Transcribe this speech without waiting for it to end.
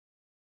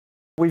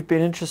We've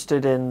been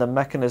interested in the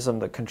mechanism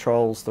that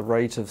controls the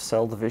rate of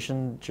cell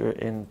division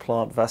in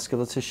plant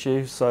vascular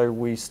tissue. So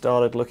we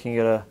started looking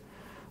at a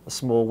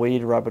small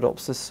weed,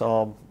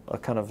 Arabidopsis, a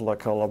kind of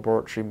like a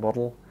laboratory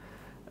model.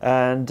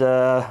 And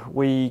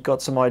we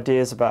got some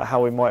ideas about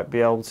how we might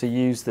be able to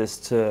use this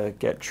to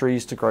get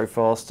trees to grow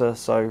faster.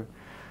 So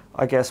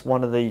I guess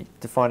one of the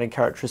defining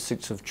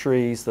characteristics of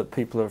trees that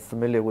people are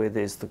familiar with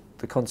is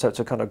the concept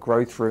of kind of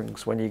growth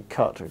rings. When you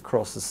cut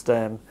across the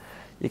stem,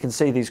 you can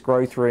see these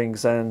growth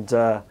rings, and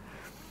so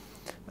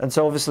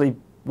obviously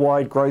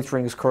wide growth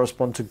rings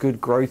correspond to good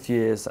growth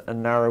years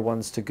and narrow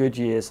ones to good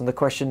years. And the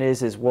question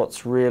is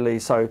what's really,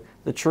 so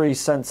the tree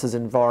senses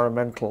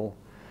environmental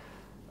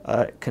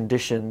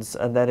conditions,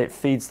 and then it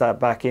feeds that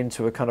back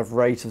into a kind of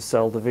rate of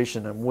cell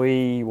division. And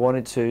we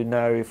wanted to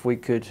know if we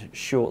could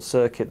short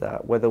circuit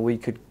that, whether we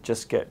could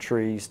just get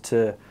trees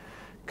to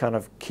kind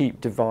of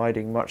keep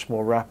dividing much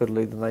more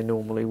rapidly than they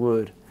normally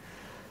would.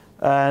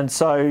 And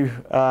so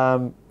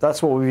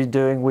that's what we've been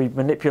doing. We've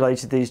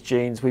manipulated these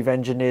genes, we've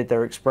engineered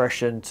their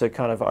expression to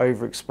kind of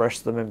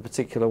overexpress them in a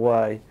particular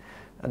way.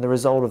 And the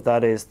result of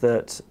that is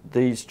that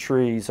these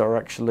trees are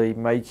actually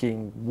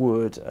making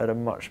wood at a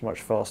much,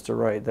 much faster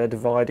rate. They're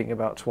dividing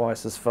about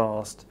twice as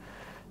fast.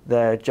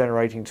 They're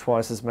generating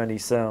twice as many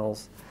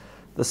cells.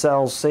 The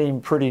cells seem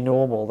pretty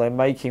normal. They're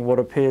making what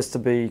appears to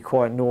be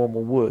quite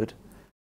normal wood.